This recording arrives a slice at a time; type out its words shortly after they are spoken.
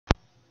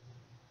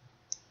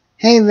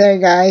Hey there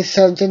guys,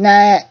 so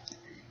tonight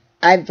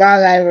I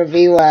thought I'd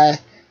review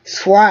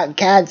SWAT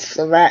Cats,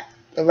 the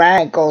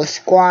Radical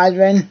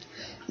Squadron.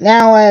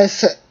 Now,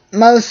 as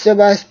most of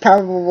us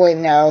probably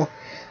know,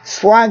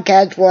 SWAT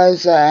Cats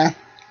was a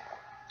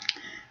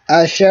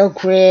show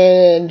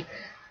created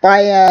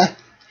by a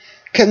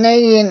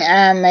Canadian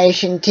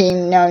animation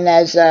team known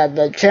as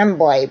the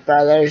Tremblay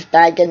Brothers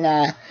back in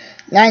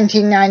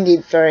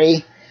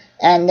 1993,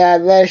 and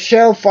the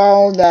show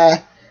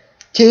followed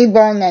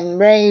T-Bone and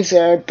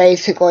Razor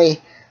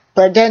basically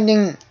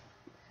protecting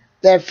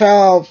their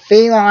fellow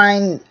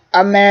feline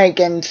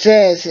American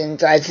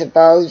citizens, I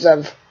suppose,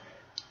 of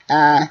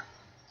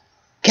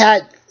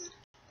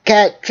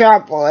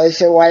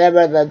Catropolis, or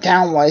whatever the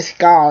town was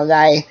called.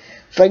 I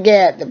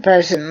forget at the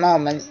present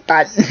moment,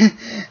 but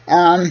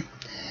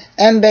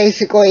and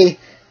basically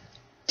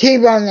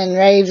T-Bone and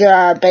Razor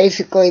are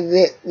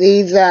basically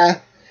these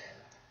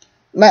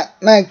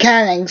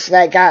mechanics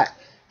that got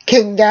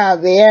kicked out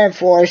of the Air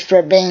Force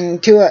for being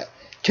too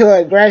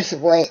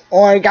aggressively,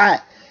 or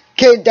got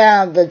kicked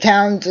out of the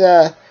town's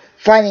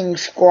fighting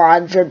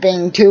squad for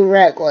being too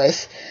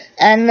reckless.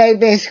 And they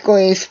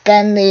basically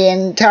spend the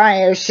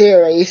entire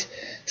series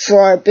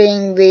sort of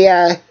being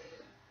the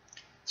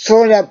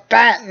sort of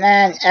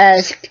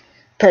Batman-esque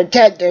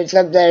protectors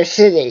of their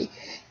city,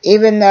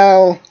 even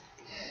though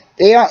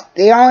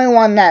the only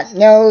one that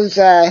knows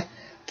the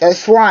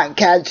SWAT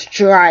Cat's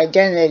true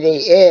identity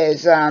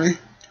is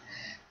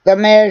the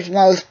mayor's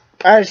most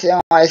personal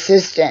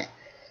assistant.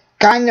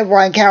 Kind of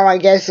like how, I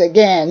guess,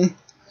 again,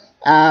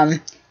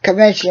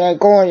 Commissioner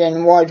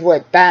Gordon was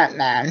with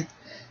Batman.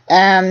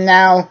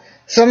 Now,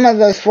 some of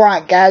the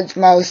SWAT Cat's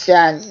most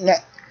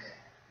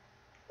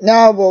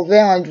notable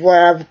villains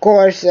were, of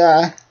course,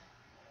 the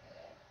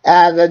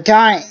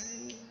Time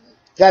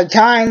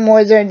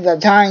Wizard, the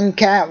Time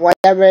Cat,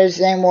 whatever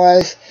his name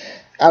was.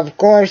 Of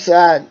course,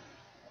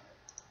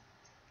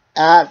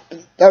 the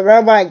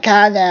Robot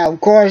Cat, and of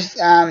course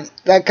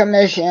the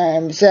Commissioner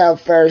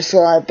himself, for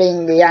sort of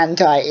being the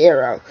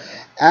anti-hero.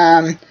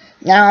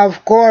 Now,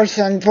 of course,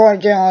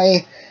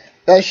 unfortunately,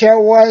 the show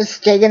was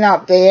taken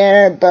off the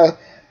air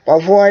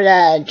before it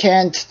had a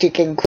chance to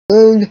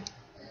conclude,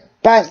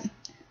 but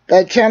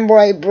the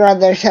Tremblay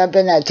brothers have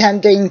been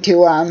attempting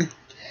to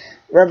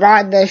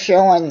revive the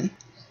show in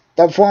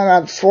the form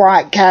of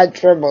SWAT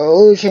Cats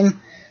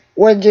Revolution,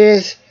 which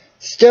is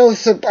still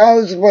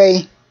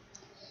supposedly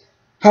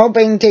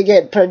hoping to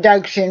get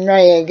production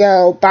ready to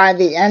go by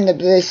the end of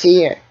this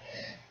year.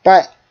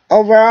 But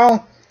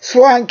overall,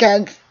 SWAT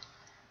Cats,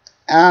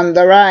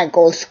 the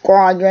Radical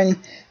Squadron,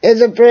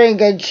 is a pretty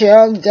good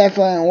show,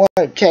 definitely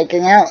worth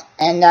checking out,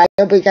 and I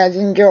hope you guys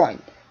enjoyed.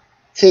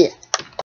 See ya.